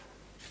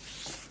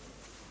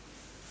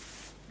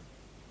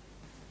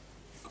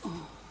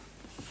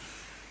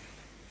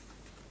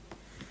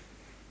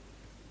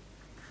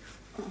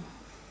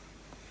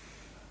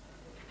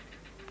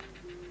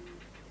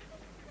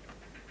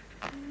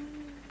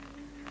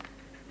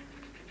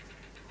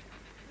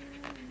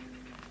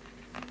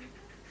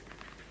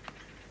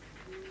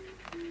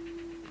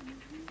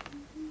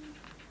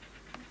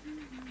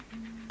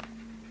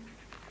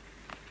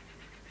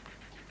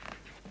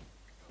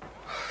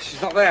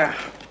 She's not there.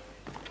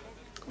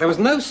 There was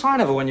no sign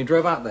of her when you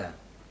drove out there.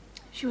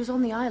 She was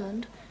on the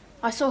island.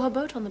 I saw her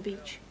boat on the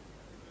beach.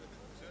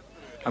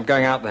 I'm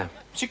going out there.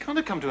 She can't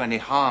have come to any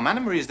harm.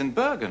 Anna-Marie's in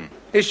Bergen.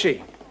 Is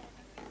she?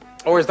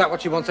 Or is that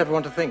what she wants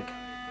everyone to think?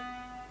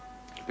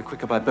 Be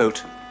quicker by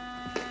boat.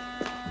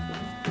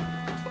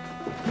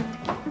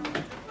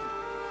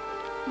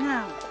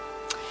 Now,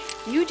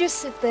 you just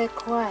sit there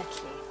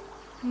quietly.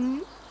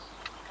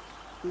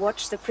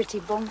 Watch the pretty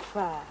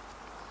bonfire.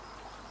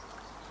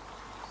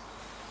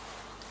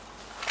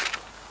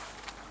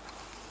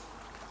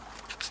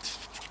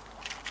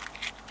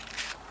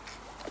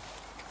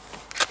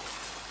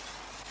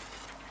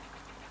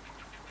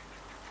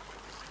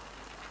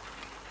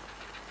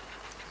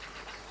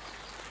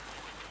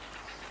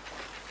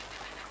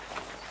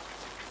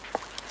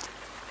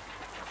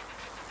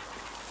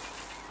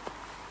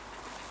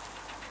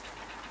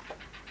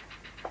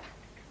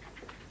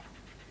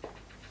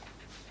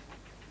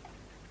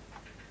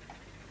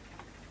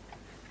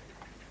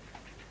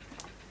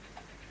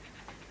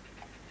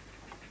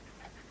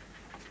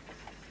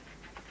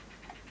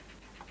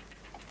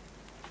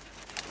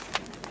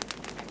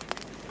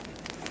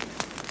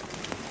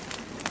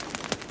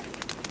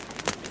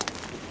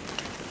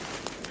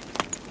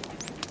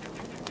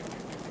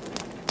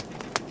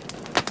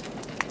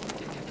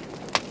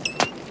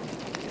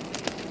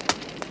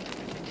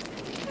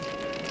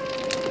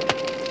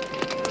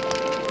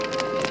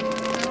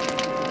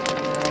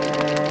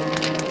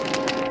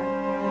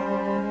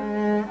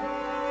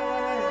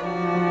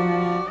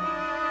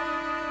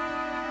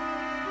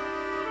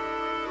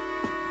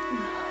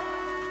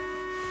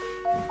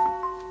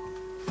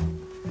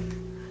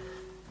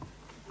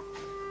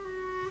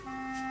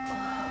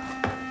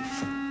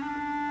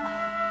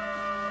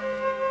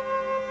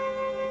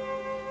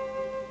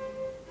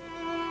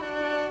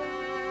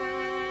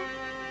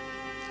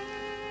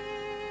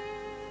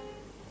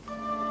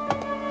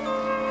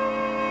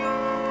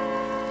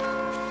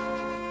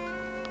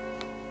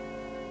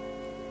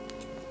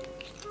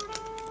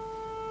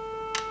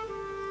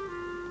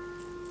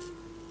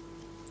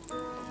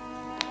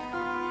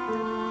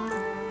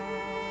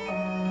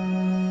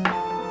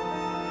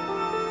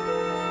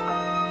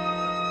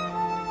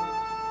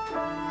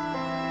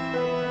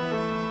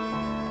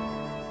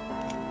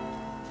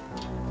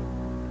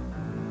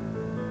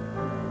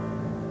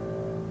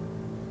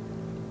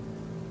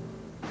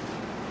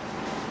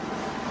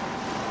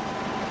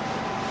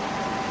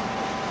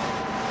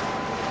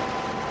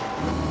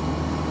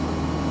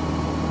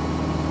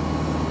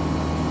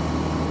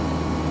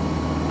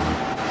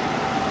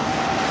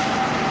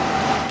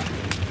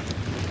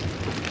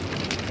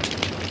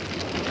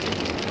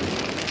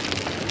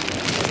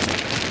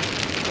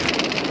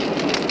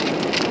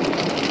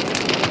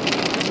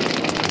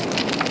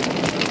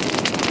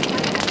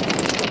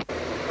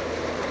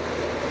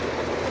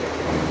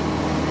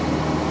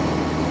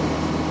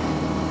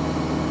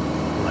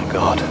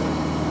 God.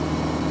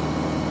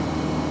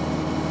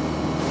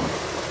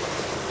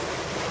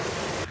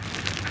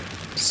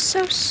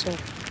 So.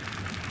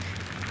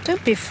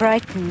 Don't be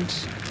frightened.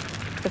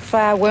 The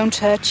fire won't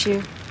hurt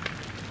you.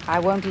 I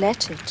won't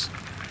let it.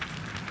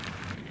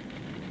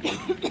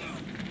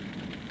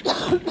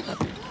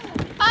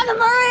 Anna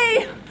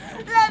Marie!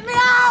 Let me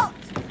out!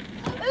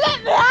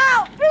 Let me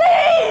out,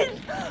 please!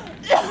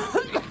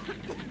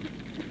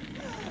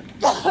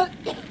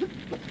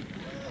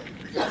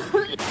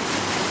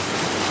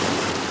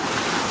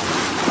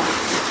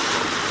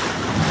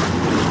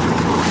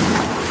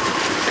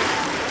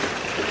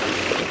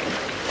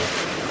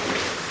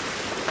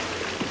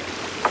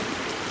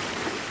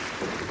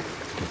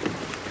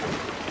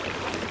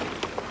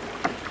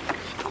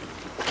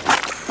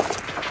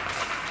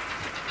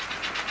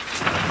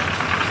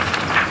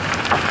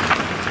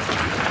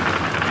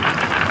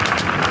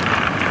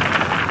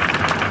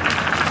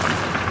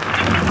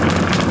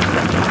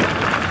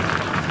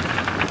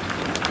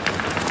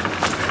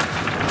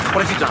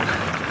 What have you done?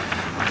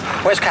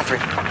 Where's Catherine?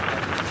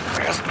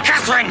 Where's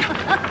Catherine?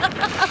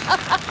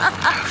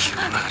 Oh, you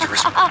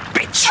murderous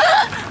bitch!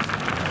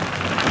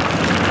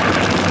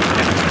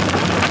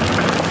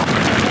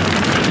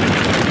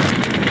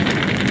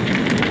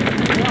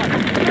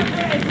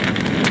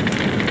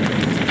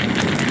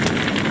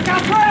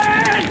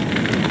 Catherine!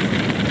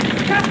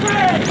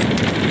 Catherine!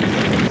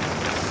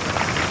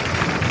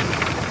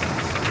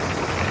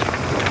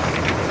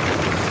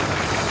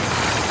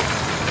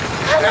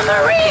 Anna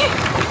Marie!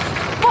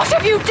 What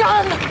have you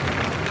done?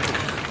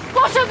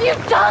 What have you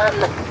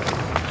done?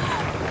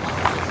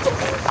 What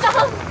have you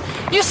done?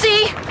 You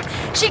see,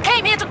 she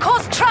came here to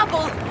cause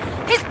trouble.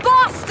 His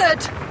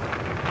bastard!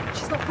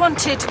 She's not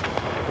wanted.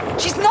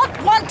 She's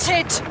not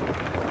wanted!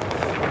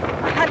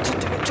 I had to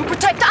do it to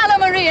protect Anna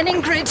Marie and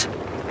Ingrid.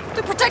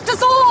 To protect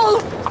us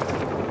all!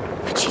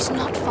 But she's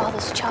not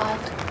Father's child.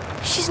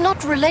 She's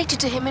not related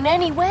to him in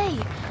any way.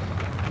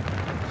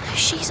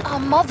 She's our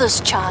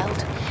mother's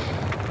child.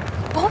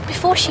 Born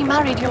before she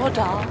married your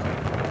doll.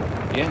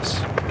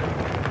 Yes.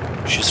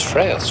 She's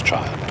Freya's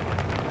child.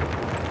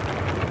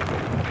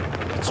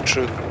 It's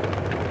true.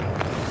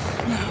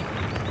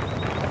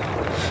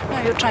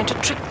 No, you're trying to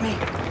trick me.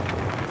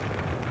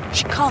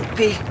 She can't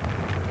be.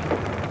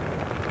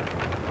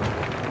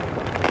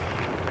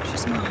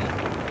 She's mine.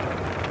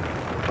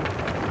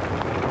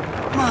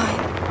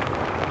 Mine.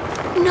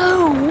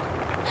 No.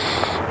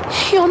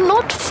 You're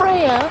not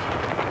Freya.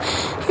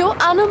 You're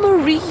Anna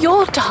Marie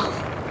Yordal.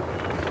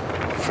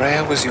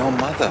 Freya was your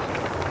mother.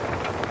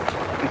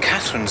 And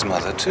Catherine's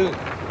mother, too.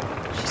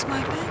 She's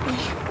my baby.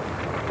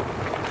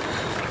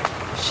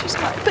 She's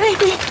my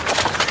baby.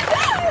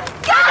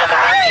 Anna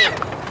Marie!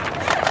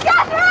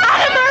 Catherine!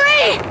 Anna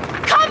Marie!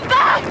 Come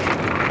back!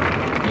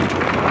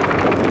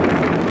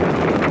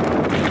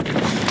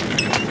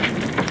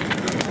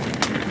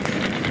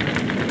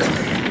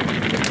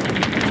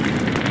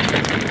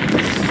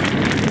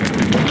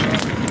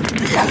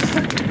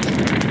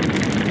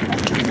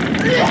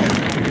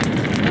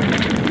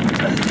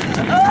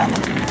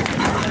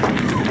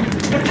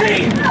 The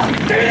key!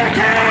 Give me the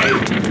key!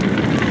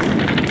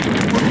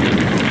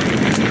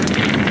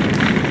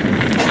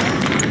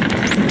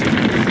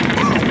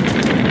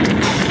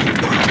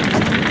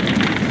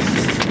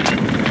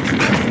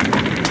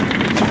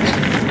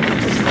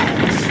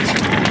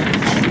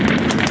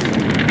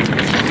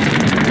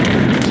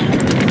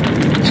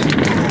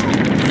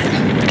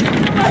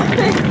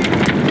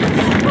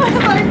 What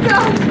have I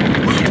done?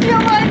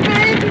 You're my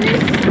baby.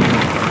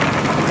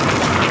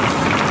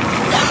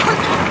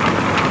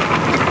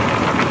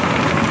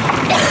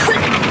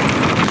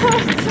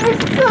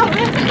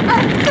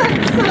 I'm so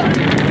sorry.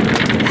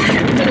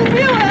 It'll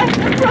be all right,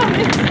 I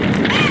promise.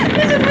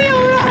 It'll be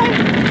all right.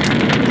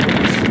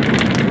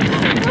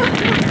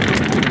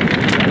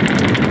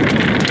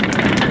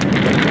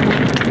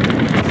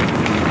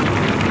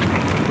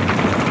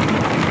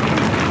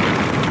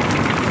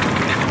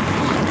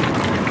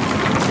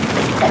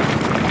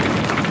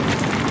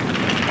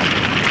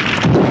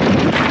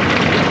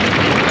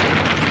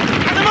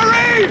 Anna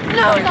Marie!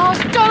 No,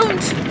 Lars,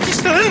 don't! She's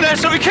still in there,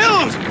 she'll be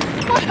killed!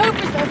 What hope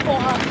is there for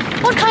her?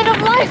 What kind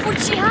of life would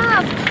she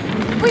have?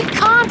 We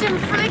can't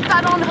inflict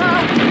that on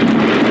her.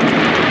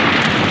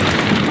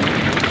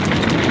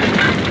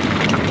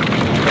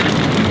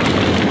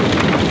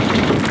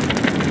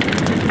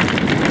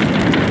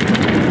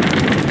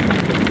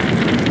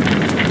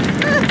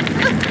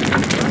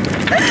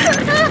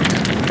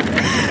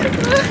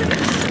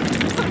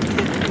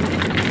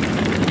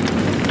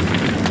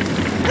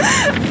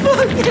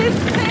 Forgive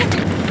me.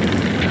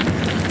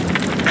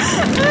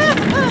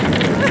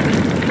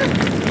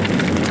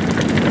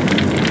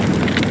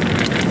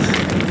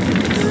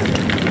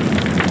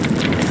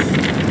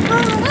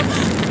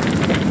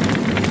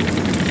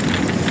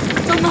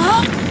 Mama?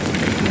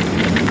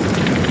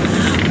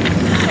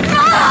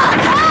 Mama,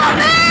 help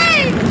me!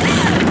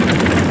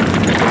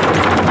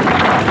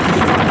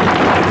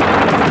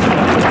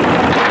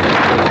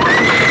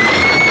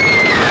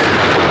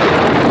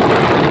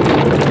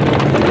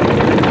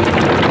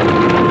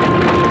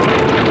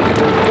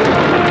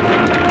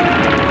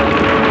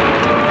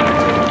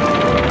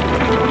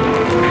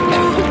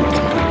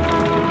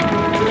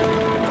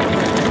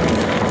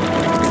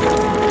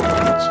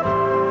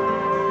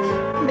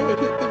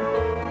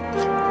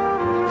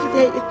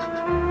 say,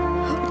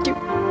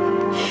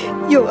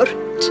 you're it.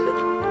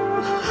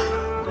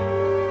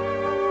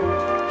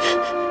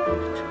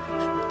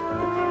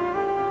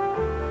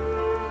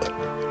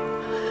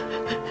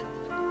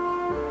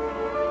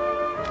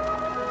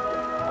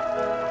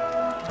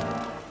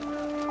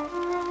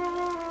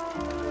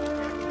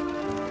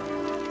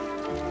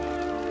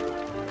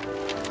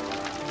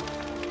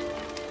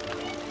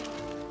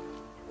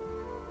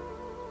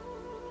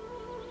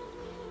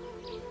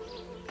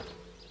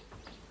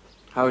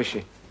 How is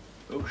she?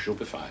 Oh, she'll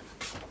be fine.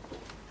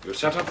 You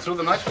sat up through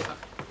the night with her?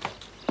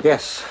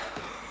 Yes.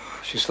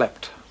 She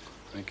slept.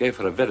 I gave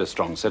her a very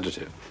strong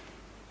sedative.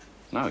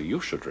 Now you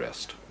should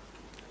rest.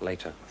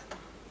 Later.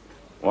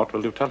 What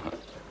will you tell her?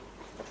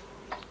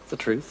 The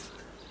truth.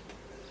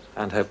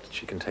 And hope that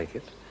she can take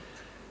it.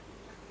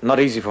 Not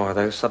easy for her,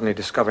 though, suddenly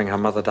discovering her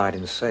mother died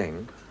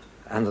insane,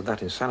 and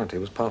that insanity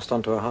was passed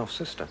on to her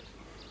half-sister.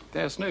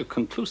 There's no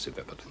conclusive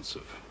evidence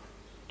of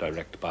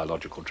direct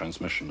biological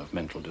transmission of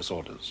mental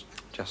disorders.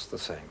 Just the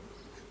same.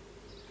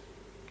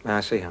 May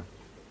I see her?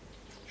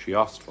 She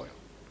asked for you.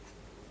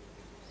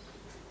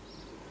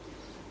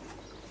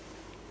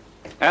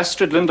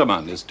 Astrid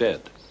Lindemann is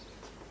dead.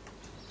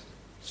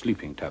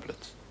 Sleeping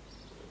tablets.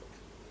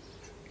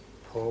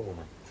 Poor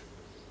woman.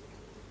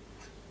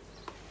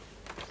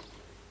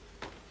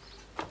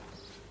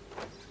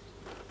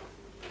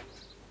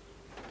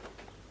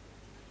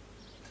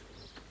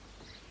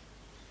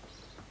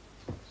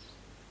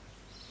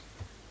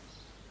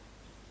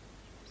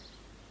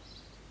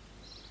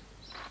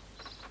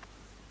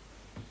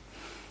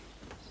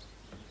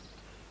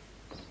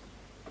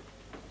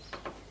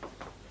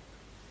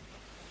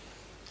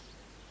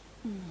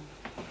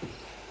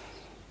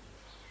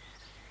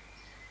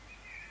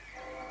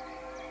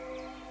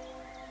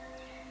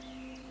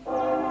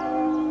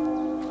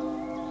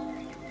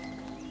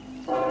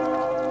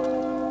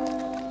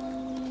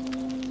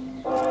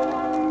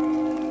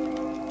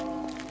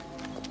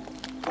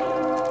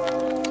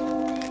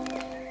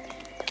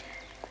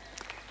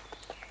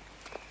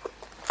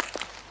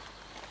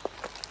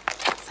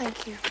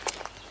 Thank you.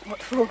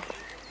 What for?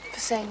 For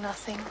saying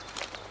nothing.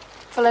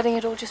 For letting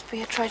it all just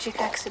be a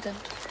tragic accident.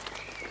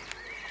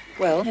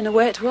 Well, in a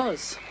way it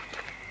was.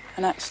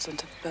 An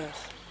accident of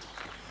birth.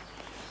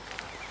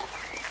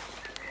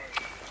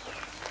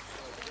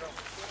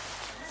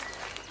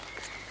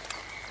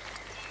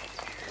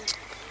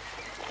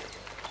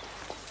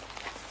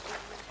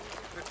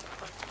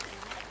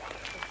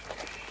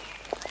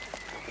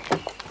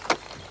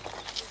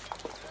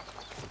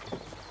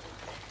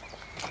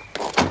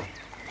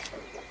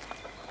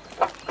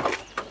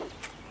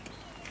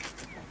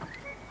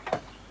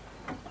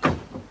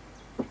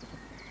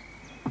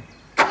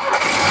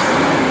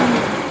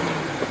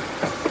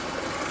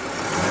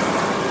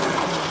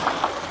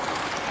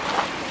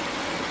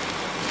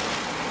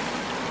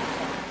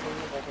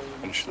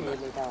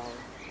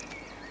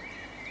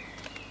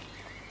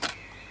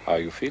 How are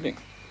you feeling?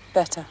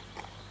 Better.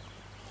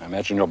 I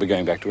imagine you'll be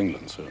going back to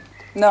England soon.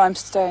 No, I'm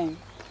staying.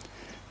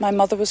 My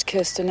mother was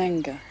Kirsten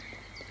Enger.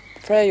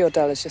 Freya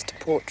Yordell is just a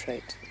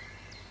portrait.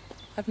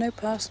 I've no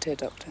past here,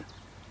 Doctor.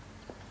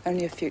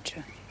 Only a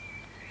future.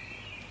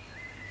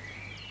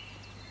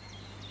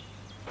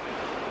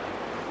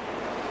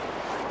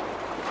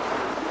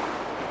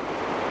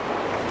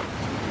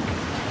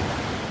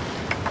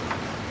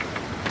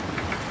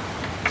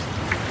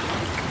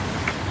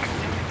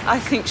 I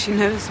think she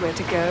knows where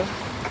to go.